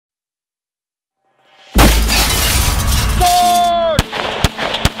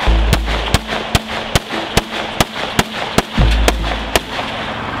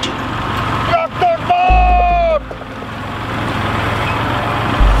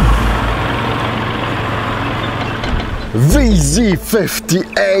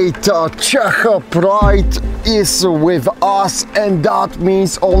VZ58 Czech Pride is with us, and that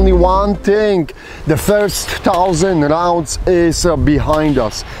means only one thing: the first 1,000 rounds is behind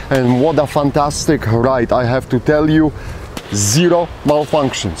us. And what a fantastic ride, I have to tell you. Zero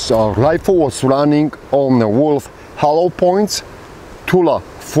malfunctions. Our rifle was running on the Wolf hollow points, Tula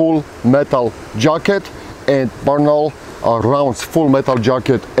full metal jacket, and Barnell rounds full metal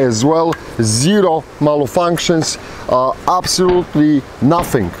jacket as well. Zero malfunctions, absolutely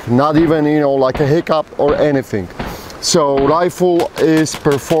nothing, not even, you know, like a hiccup or anything. So rifle is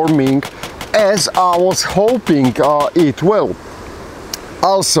performing as I was hoping it will.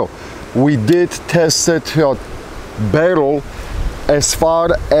 Also, we did test it barrel as far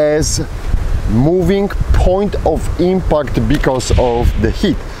as moving point of impact because of the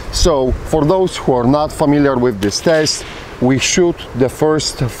heat. So for those who are not familiar with this test, we shoot the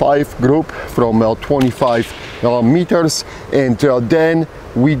first 5 group from 25 meters, and then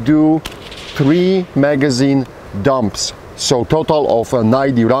we do 3 magazine dumps, so total of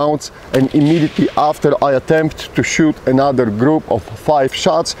 90 rounds, and immediately after I attempt to shoot another group of 5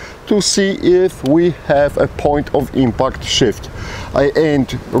 shots to see if we have a point of impact shift. And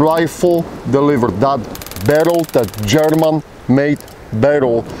rifle delivered that barrel, that German made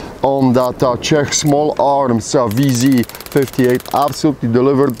barrel on that Czech small arms VZ58, absolutely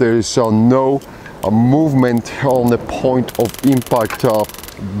delivered. There is no movement on the point of impact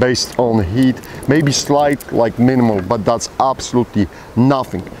based on heat, maybe slight, like minimal, but that's absolutely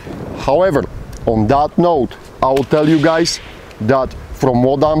nothing. However, on that note, I will tell you guys that from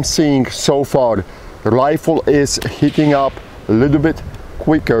what I'm seeing so far, the rifle is hitting up a little bit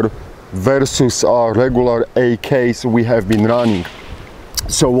quicker versus our regular AKs we have been running.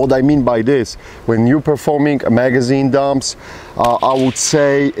 So what I mean by this, when you're performing magazine dumps, I would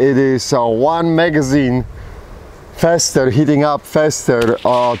say it is one magazine faster, hitting up faster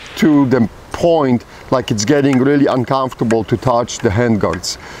to the point like it's getting really uncomfortable to touch the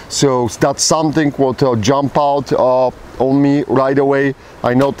handguards. So that's something what jump out on me right away.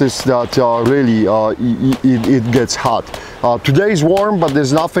 I noticed that really it gets hot. Today is warm, but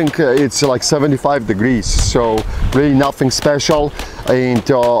there's nothing, it's like 75 degrees, so really nothing special. And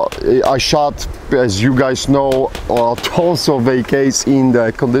I shot, as you guys know, tons of AKs in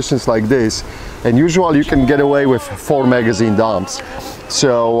the conditions like this, and usually you can get away with 4 magazine dumps.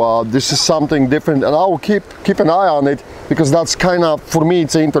 So this is something different, and I will keep an eye on it, because that's kind of, for me,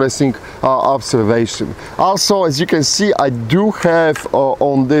 it's an interesting observation. Also, as you can see, I do have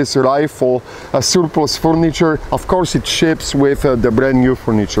on this rifle a surplus furniture. Of course, it ships with the brand new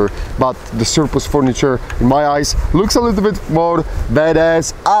furniture, but the surplus furniture, in my eyes, looks a little bit more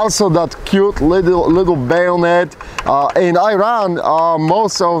badass. Also, that cute little bayonet, and I ran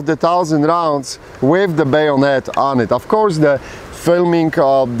most of the 1,000 rounds with the bayonet on it. Of course, the filming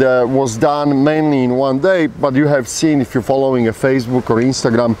was done mainly in one day, but you have seen, if you're following a Facebook or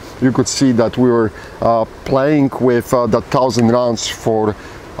Instagram, you could see that we were playing with that 1,000 rounds for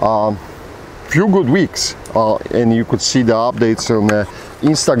few good weeks, and you could see the updates on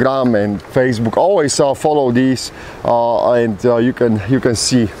Instagram and Facebook. Always follow these, and you can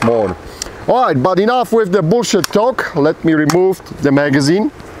see more. All right, but enough with the bullshit talk. Let me remove the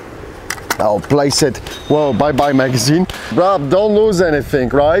magazine. I'll place it. Well, bye-bye magazine. Rob, don't lose anything,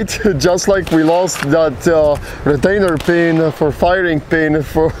 right? Just like we lost that retainer pin for firing pin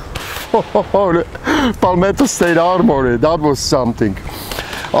for Palmetto State Armory. That was something.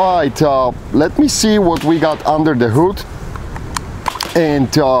 All right, let me see what we got under the hood.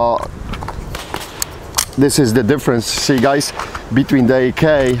 And this is the difference, see guys, between the AK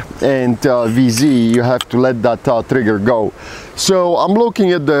and VZ. You have to let that trigger go. So I'm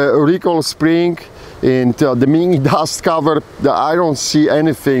looking at the recoil spring and the mini dust cover. I don't see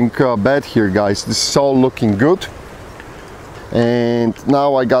anything bad here, guys. This is all looking good. And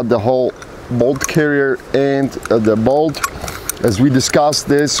now I got the whole bolt carrier and the bolt. As we discussed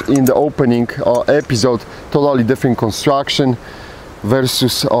this in the opening episode, totally different construction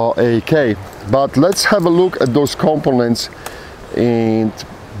versus AK. But let's have a look at those components. And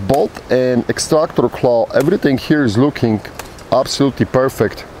bolt and extractor claw, everything here is looking absolutely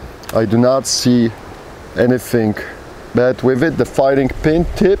perfect. I do not see anything bad with it. The firing pin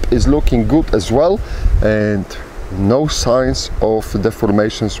tip is looking good as well, and no signs of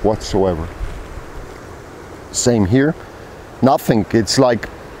deformations whatsoever. Same here, nothing. It's like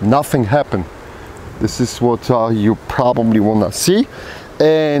nothing happened. This is what you probably wanna see.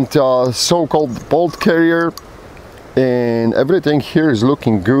 And so-called bolt carrier, and everything here is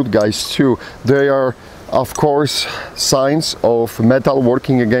looking good, guys, too. They are Of course, signs of metal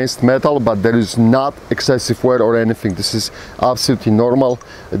working against metal, but there is not excessive wear or anything. This is absolutely normal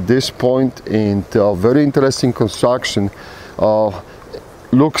at this point, and very interesting construction.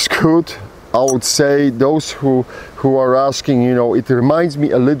 Looks good. I would say those who are asking, you know, it reminds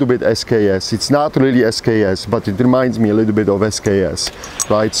me a little bit SKS. It's not really SKS, but it reminds me a little bit of SKS,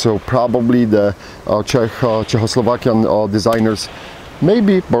 right? So probably the Czechoslovakian designers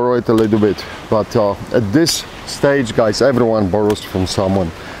maybe borrow it a little bit, but at this stage, guys, everyone borrows from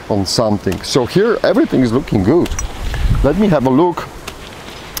someone on something. So here everything is looking good. Let me have a look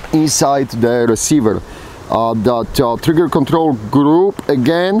inside the receiver. That trigger control group,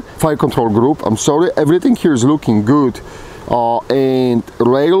 again, fire control group, I'm sorry, everything here is looking good. And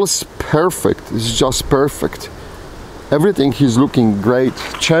rails, perfect, this is just perfect. Everything is looking great.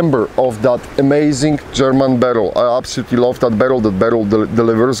 Chamber of that amazing German barrel. I absolutely love that barrel. That barrel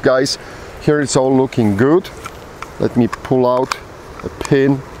delivers, guys. Here it's all looking good. Let me pull out a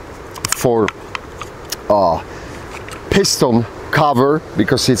pin for piston cover,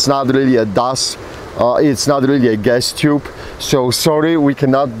 because it's not really a dust. It's not really a gas tube. So sorry, we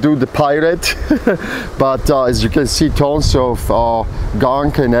cannot do the pirate. But as you can see, tons of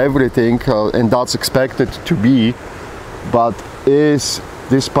gunk and everything, and that's expected to be. But this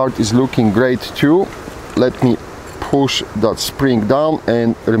part is looking great too. Let me push that spring down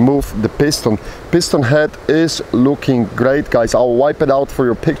and remove the piston. Piston head is looking great, guys. I'll wipe it out for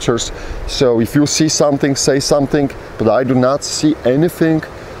your pictures. So if you see something, say something, but I do not see anything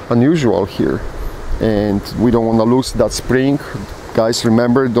unusual here. And we don't want to lose that spring. Guys,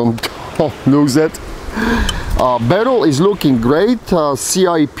 remember, don't lose it. Barrel is looking great.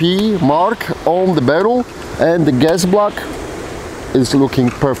 CIP mark on the barrel, and the gas block is looking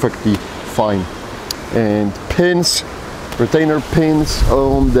perfectly fine. And pins, retainer pins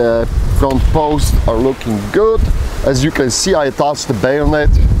on the front post are looking good. As you can see, I attached the bayonet.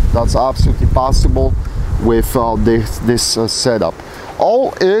 That's absolutely possible with this setup.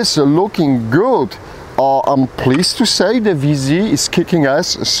 All is looking good. I'm pleased to say the VZ is kicking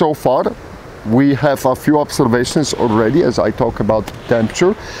ass so far. We have a few observations already as I talk about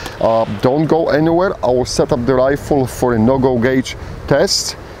temperature. Don't go anywhere. I will set up the rifle for a no-go gauge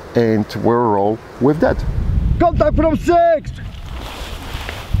test, and we'll roll with that. Contact from 6!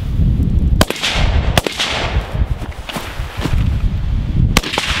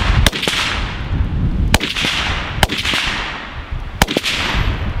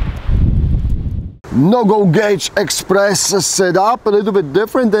 No-go gauge express setup, a little bit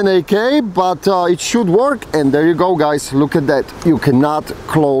different than AK, but it should work. And there you go, guys, look at that. You cannot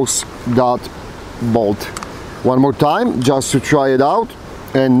close that bolt. One more time, just to try it out,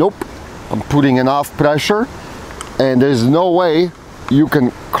 and nope, I'm putting enough pressure and there's no way you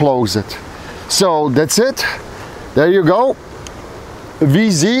can close it. So that's it, there you go.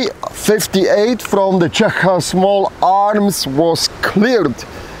 VZ58 from the Czech Small Arms was cleared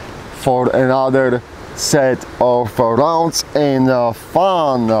for another set of rounds and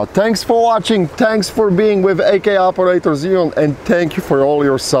fun. Thanks for watching, thanks for being with AK Operator Zion, and thank you for all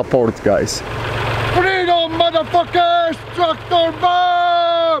your support, guys. Freedom, motherfuckers! Tractor bye!